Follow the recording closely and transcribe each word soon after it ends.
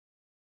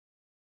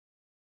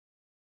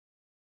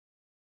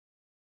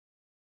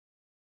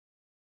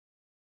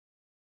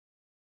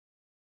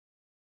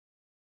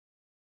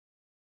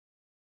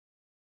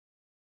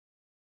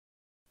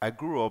I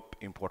grew up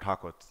in Port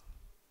Harcourt.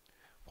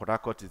 Port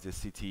Harcourt is a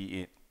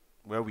city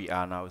where we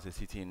are now is a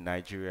city in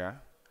Nigeria,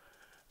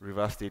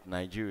 River State,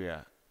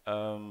 Nigeria.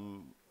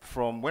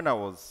 From when I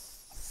was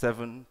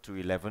 7 to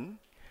 11,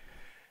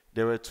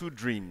 there were two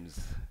dreams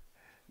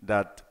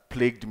that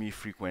plagued me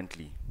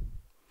frequently.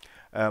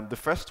 The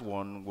first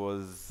one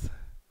was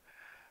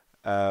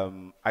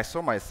I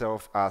saw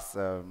myself as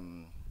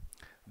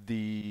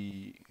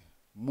the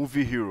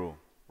movie hero,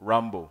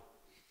 Rambo,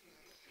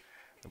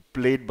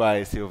 played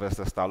by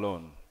Sylvester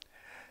Stallone.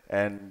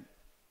 And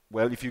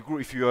well, if you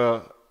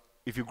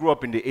grew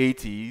up in the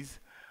 80s,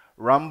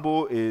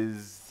 Rambo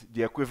is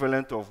the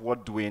equivalent of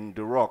what Dwayne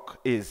The Rock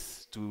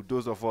is to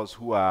those of us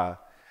who are,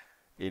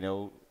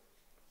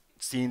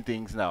 seeing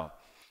things now.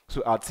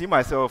 So I'd see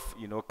myself,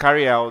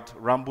 carry out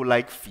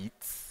Rambo-like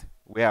feats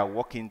where I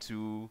walk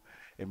into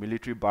a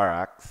military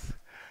barracks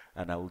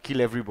and I will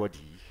kill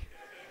everybody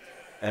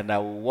and I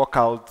will walk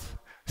out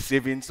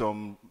saving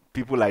some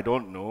people I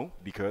don't know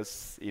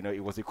because,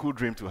 it was a cool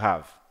dream to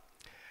have.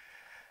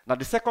 Now,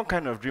 the second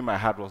kind of dream I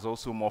had was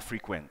also more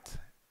frequent.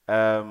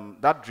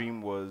 That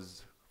dream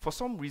was, for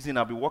some reason,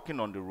 I'll be walking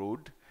on the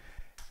road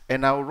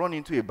and I'll run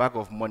into a bag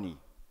of money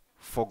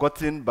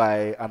forgotten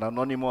by an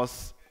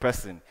anonymous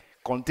person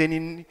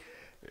containing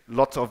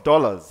lots of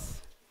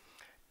dollars.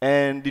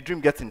 And the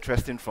dream gets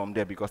interesting from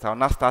there because I'll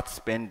now start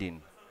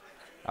spending.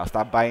 I'll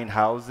start buying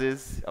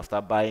houses, I'll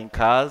start buying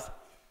cars.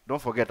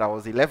 Don't forget, I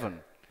was 11.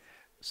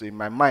 So in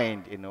my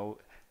mind, in an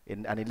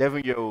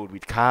 11-year-old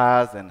with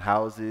cars and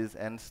houses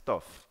and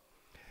stuff.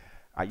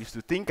 I used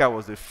to think I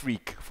was a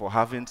freak for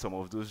having some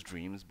of those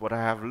dreams, but I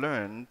have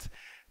learned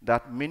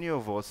that many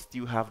of us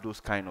still have those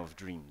kind of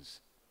dreams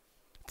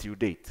till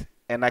date.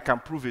 And I can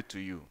prove it to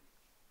you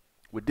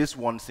with this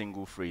one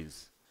single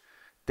phrase,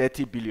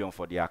 30 billion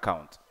for the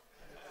account.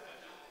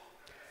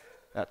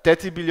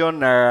 30 billion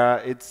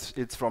naira,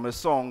 it's from a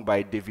song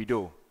by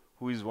Davido,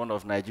 who is one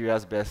of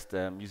Nigeria's best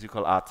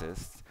musical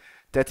artists.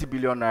 30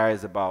 billion naira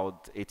is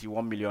about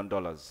 $81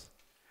 million.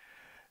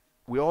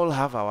 We all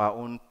have our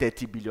own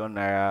 30 billion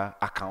naira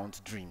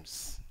account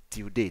dreams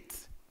till date.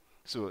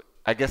 So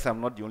I guess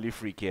I'm not the only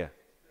freak here.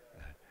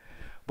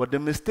 But the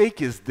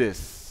mistake is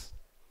this.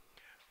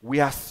 We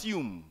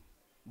assume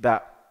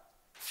that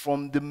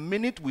from the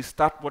minute we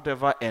start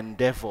whatever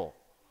endeavor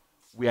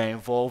we are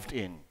involved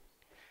in,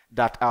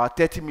 that our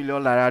 30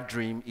 million naira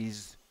dream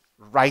is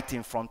right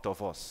in front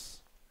of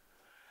us.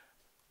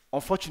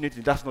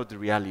 Unfortunately, that's not the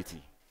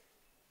reality.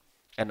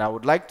 And I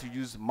would like to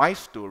use my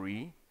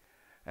story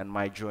and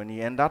my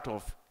journey and that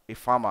of a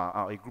farmer,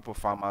 or a group of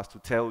farmers, to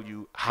tell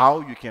you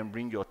how you can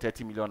bring your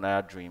 30 million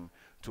naira dream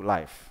to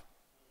life.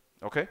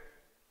 Okay?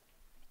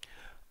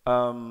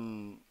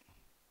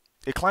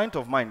 A client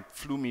of mine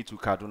flew me to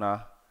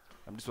Kaduna,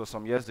 and this was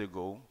some years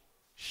ago.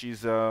 She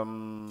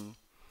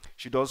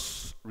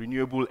does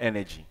renewable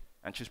energy,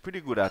 and she's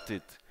pretty good at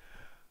it.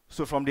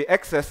 So from the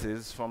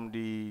excesses, from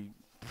the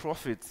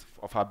profits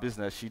of her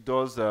business, she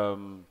does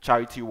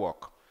charity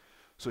work.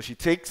 So she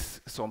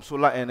takes some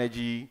solar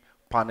energy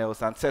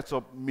panels and sets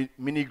up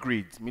mini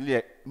grids,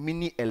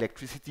 mini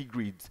electricity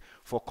grids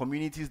for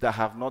communities that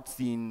have not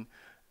seen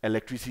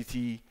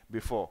electricity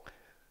before.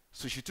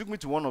 So she took me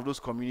to one of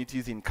those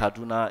communities in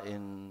Kaduna,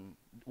 in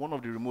one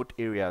of the remote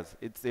areas.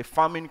 It's a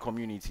farming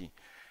community.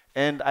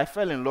 And I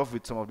fell in love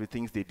with some of the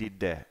things they did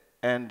there.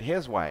 And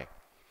here's why.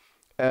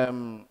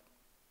 They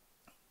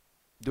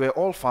were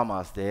all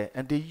farmers there,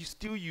 and they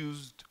still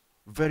used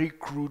very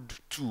crude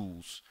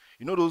tools.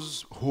 You know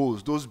those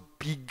hoes, those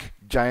big,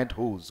 giant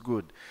hoes,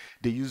 good.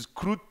 They used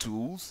crude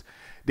tools.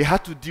 They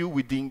had to deal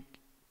with the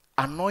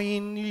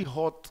annoyingly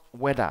hot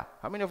weather.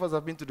 How many of us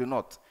have been to the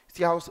north?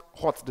 See how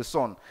hot the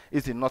sun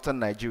is in northern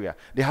Nigeria.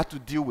 They had to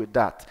deal with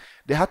that.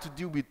 They had to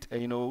deal with,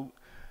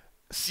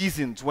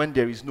 seasons when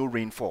there is no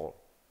rainfall.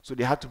 So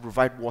they had to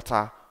provide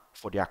water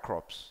for their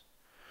crops.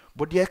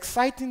 But the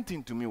exciting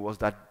thing to me was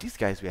that these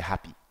guys were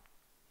happy.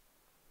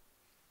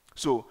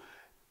 So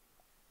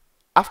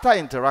after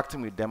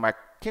interacting with them, I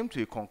came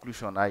to a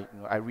conclusion.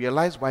 I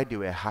realized why they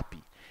were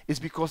happy. It's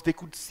because they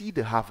could see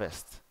the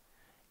harvest.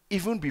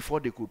 Even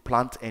before they could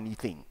plant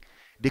anything,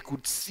 they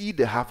could see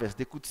the harvest.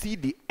 They could see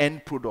the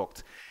end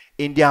product.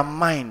 In their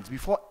minds,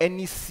 before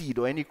any seed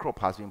or any crop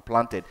has been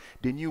planted,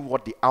 they knew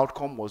what the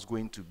outcome was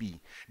going to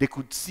be. They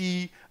could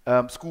see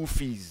school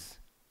fees.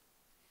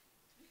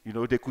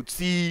 They could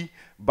see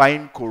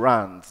buying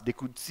Qurans. They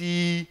could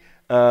see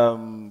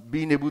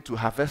being able to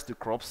harvest the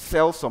crops,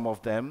 sell some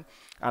of them,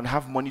 and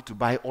have money to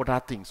buy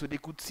other things. So they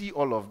could see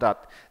all of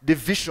that. The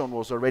vision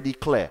was already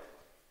clear.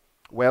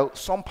 Well,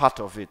 some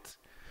part of it.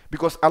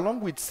 Because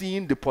along with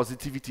seeing the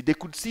positivity, they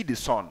could see the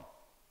sun.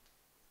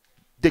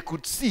 They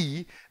could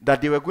see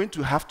that they were going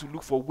to have to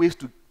look for ways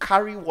to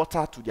carry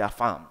water to their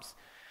farms.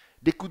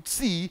 They could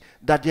see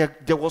that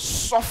there was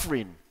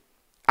suffering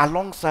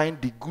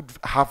alongside the good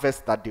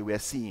harvest that they were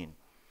seeing.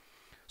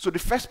 So the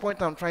first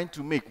point I'm trying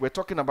to make, we're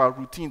talking about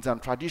routines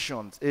and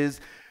traditions, is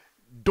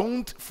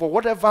don't, for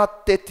whatever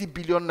 30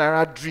 billion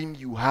naira dream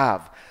you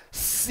have,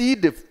 see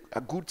the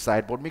good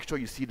side, but make sure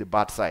you see the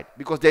bad side.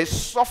 Because there is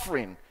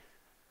suffering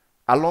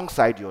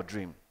alongside your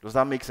dream. Does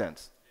that make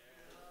sense?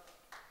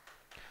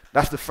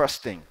 That's the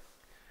first thing.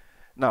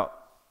 Now,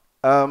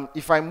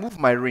 if I move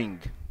my ring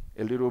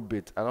a little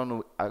bit, I don't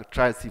know, I'll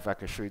try to see if I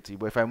can show it to you,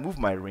 but if I move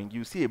my ring,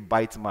 you see a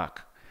bite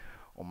mark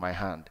on my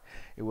hand.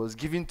 It was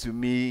given to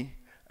me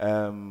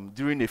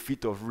during a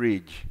fit of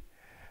rage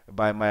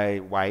by my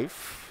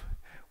wife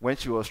when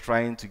she was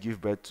trying to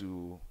give birth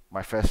to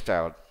my first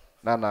child,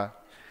 Nana.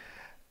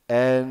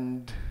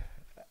 And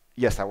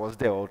yes, I was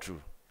there all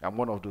through. I'm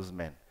one of those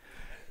men.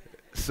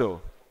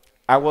 So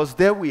I was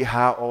there with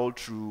her all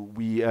through.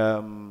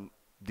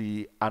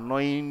 The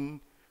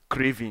annoying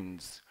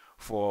cravings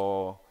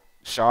for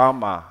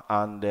shawarma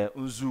and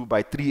unzu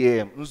by 3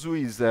 a.m.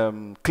 Unzu is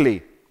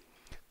clay.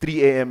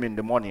 3 a.m. in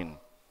the morning.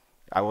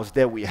 I was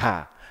there with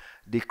her.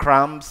 The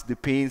cramps, the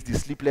pains, the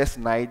sleepless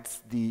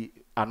nights, the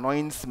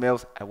annoying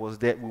smells, I was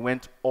there. We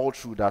went all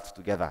through that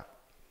together.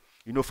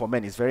 You know, for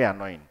men, it's very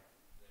annoying.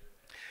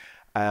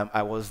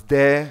 I was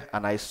there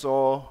and I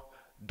saw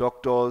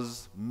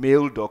doctors,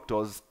 male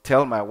doctors,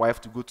 tell my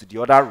wife to go to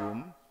the other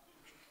room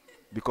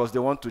because they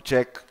want to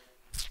check.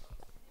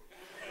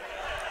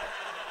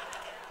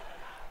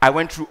 I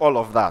went through all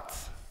of that.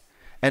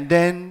 And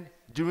then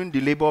during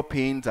the labor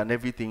pains and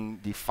everything,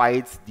 the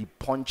fights, the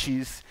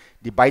punches,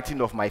 the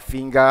biting of my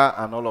finger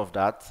and all of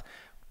that,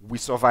 we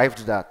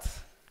survived that.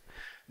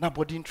 Now,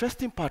 but the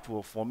interesting part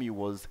for me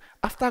was,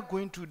 after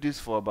going through this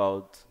for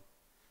about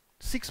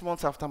 6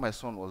 months after my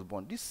son was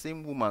born, this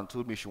same woman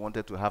told me she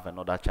wanted to have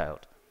another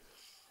child.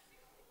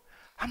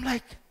 I'm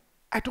like,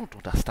 I don't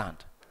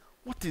understand.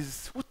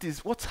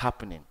 What's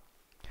happening?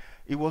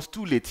 It was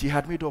too late. She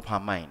had made up her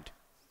mind.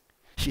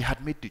 She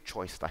had made the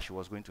choice that she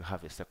was going to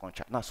have a second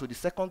child. Now, so the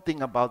second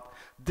thing about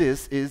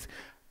this is,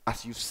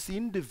 as you've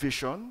seen the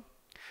vision,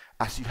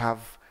 as you have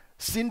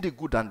seen the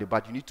good and the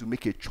bad, you need to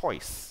make a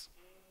choice.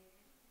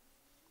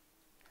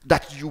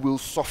 That you will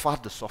suffer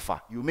the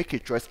suffer. You make a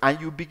choice and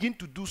you begin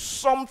to do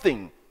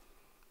something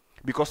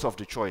because of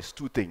the choice.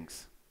 Two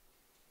things.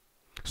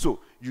 So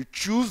you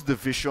choose the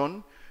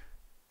vision,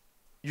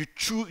 you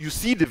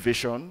see the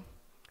vision,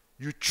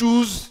 you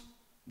choose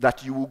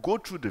that you will go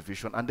through the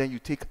vision, and then you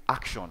take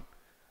action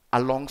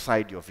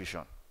alongside your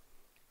vision.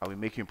 Are we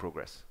making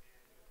progress?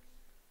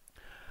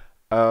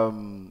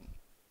 I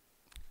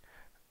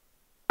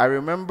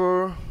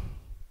remember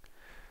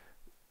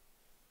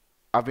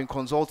I've been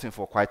consulting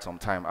for quite some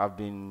time. I've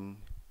been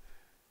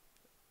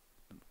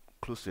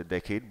close to a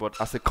decade, but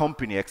as a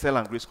company, Excel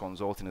and Grace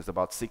Consulting is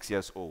about 6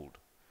 years old.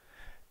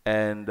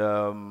 And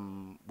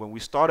when we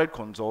started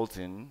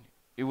consulting,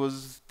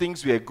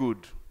 things were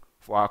good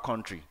for our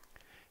country.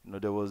 You know,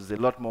 there was a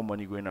lot more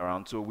money going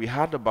around. So we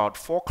had about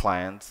 4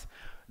 clients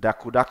that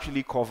could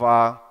actually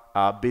cover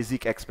our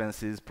basic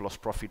expenses plus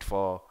profit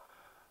for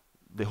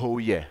the whole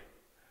year.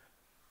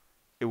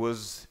 It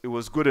was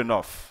good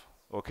enough.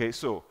 Okay,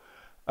 so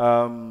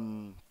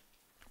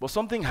but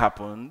something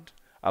happened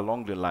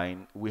along the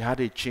line. We had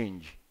a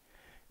change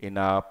in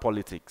our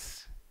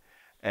politics.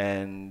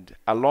 And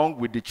along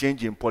with the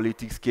change in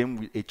politics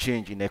came a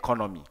change in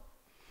economy.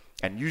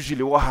 And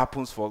usually what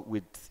happens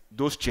with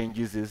those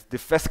changes is the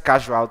first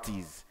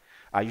casualties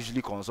are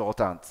usually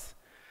consultants.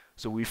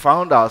 So we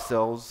found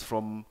ourselves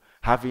from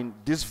having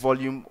this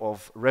volume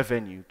of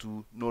revenue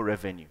to no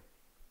revenue.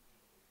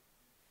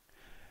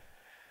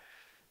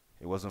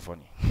 It wasn't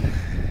funny.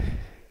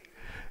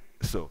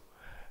 So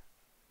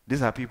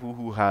these are people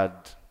who had,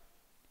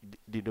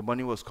 the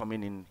money was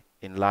coming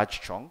in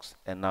large chunks,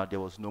 and now there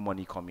was no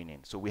money coming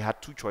in. So we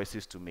had 2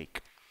 choices to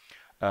make.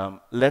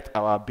 Let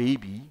our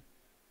baby,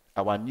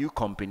 our new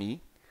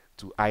company,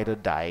 to either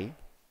die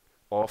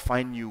or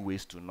find new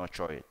ways to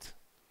nurture it,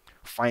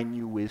 find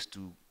new ways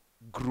to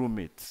groom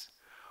it.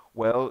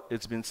 Well,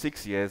 it's been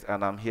 6 years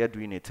and I'm here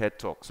doing a TED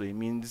talk, so it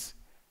means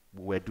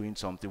we're doing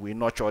something. We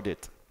nurtured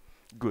it.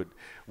 Good.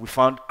 We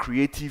found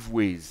creative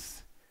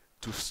ways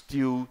to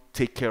still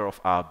take care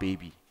of our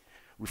baby.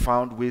 We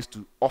found ways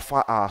to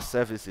offer our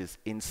services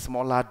in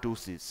smaller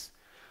doses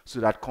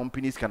so that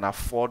companies can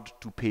afford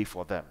to pay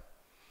for them.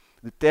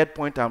 The third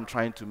point I'm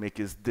trying to make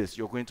is this: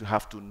 you're going to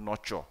have to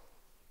nurture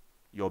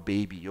your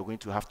baby. You're going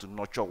to have to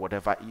nurture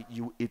whatever.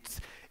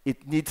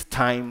 It needs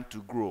time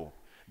to grow.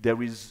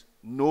 There is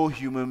no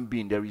human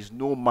being, there is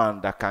no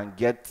man that can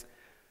get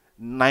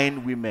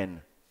 9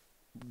 women,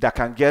 that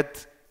can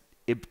get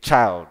a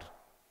child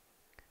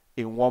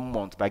in 1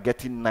 month by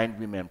getting 9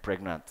 women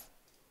pregnant.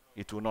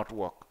 It will not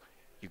work.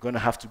 You're going to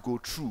have to go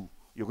through.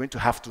 You're going to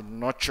have to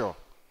nurture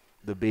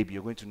the baby.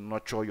 You're going to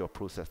nurture your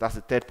process. That's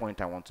the third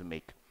point I want to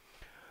make.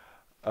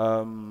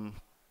 The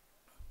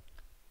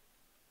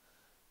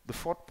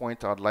fourth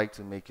point I'd like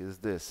to make is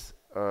this.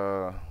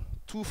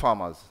 2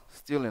 farmers,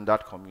 still in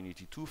that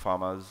community, 2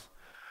 farmers.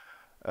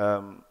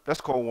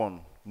 Let's call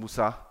one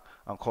Musa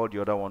and call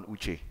the other one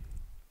Uche.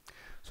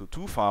 So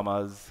 2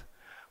 farmers.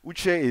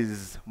 Uche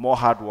is more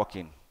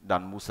hardworking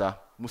than Musa.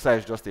 Musa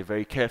is just a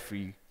very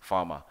carefree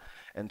farmer.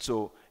 And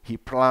so he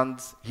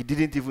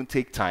didn't even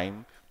take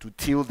time to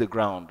till the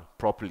ground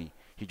properly.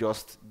 He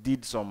just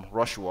did some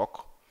rush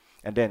work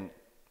and then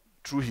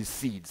threw his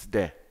seeds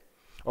there.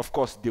 Of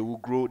course, they will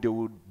grow, they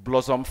will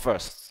blossom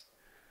first.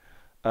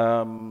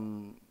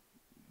 Um,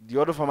 the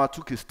other farmer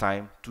took his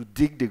time to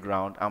dig the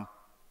ground and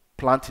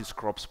plant his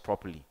crops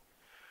properly.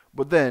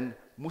 But then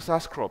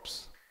Musa's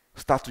crops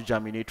start to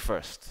germinate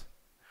first.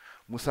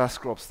 Musa's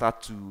crops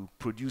start to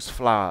produce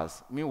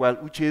flowers. Meanwhile,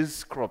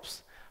 Uche's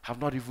crops have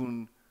not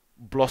even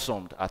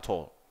blossomed at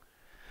all.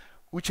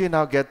 Uche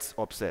now gets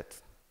upset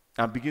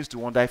and begins to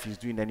wonder if he's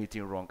doing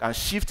anything wrong and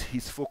shifts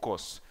his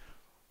focus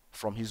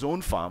from his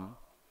own farm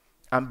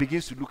and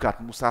begins to look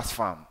at Musa's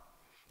farm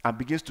and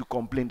begins to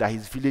complain that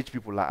his village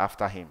people are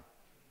after him.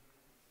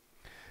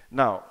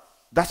 Now,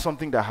 that's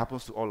something that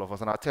happens to all of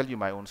us, and I'll tell you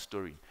my own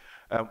story.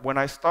 When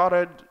I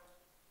started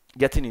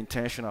getting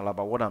intentional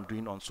about what I'm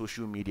doing on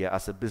social media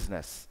as a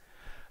business,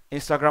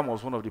 Instagram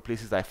was one of the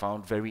places I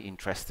found very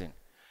interesting.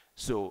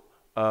 So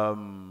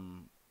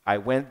I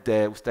went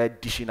there, we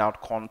started dishing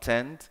out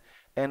content,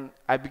 and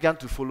I began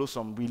to follow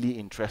some really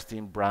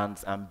interesting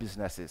brands and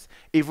businesses,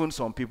 even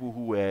some people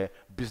who were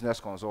business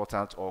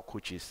consultants or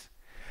coaches.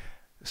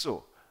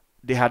 So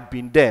they had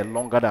been there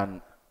longer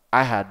than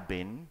I had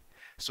been.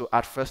 So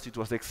at first it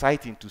was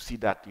exciting to see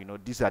that,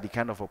 these are the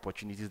kind of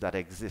opportunities that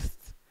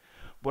exist.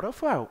 But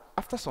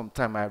after some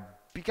time, I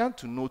began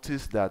to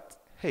notice that,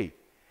 hey,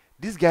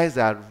 these guys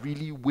are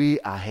really way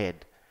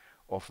ahead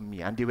of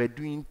me. And they were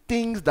doing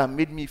things that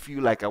made me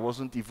feel like I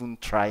wasn't even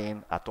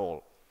trying at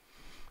all.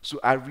 So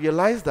I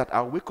realized that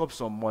I'll wake up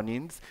some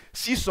mornings,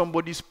 see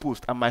somebody's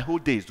post, and my whole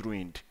day is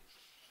ruined.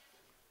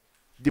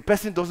 The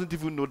person doesn't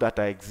even know that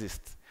I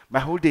exist. My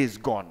whole day is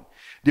gone.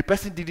 The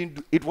person didn't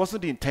do, it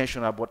wasn't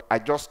intentional, but I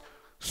just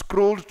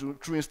scrolled through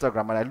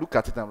Instagram and I look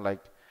at it and I'm like,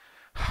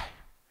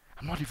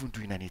 I'm not even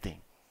doing anything.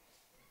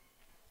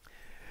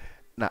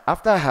 Now,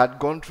 after I had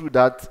gone through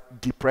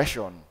that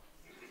depression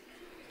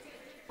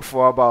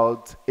for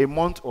about a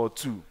month or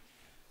two,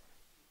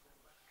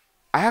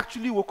 I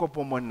actually woke up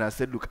one morning and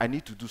said, look, I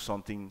need to do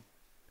something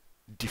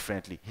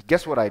differently.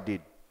 Guess what I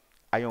did?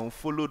 I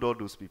unfollowed all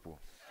those people,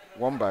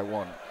 one by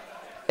one.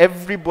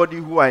 Everybody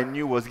who I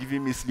knew was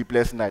giving me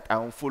sleepless night, I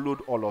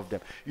unfollowed all of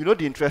them. You know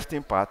the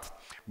interesting part?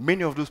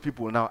 Many of those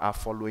people now are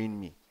following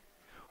me.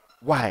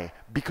 Why?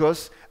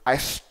 Because I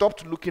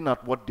stopped looking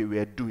at what they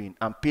were doing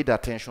and paid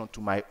attention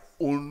to my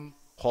own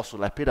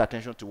hustle. I paid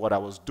attention to what I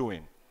was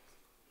doing.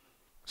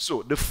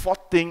 So the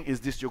fourth thing is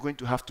this: you're going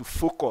to have to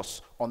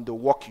focus on the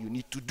work you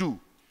need to do.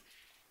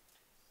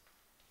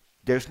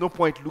 There's no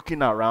point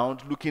looking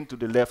around, looking to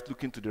the left,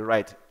 looking to the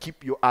right.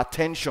 Keep your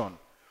attention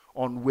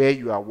on where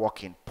you are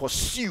working.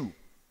 Pursue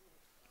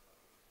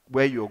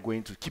where you're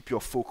going to. Keep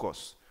your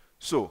focus.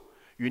 So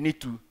you need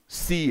to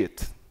see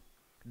it,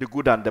 the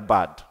good and the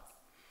bad.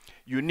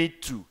 You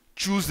need to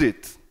choose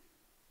it.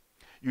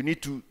 You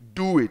need to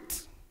do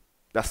it.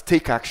 That's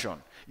take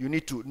action. You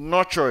need to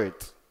nurture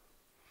it.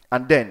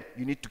 And then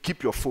you need to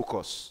keep your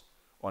focus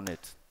on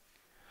it.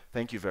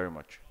 Thank you very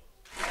much.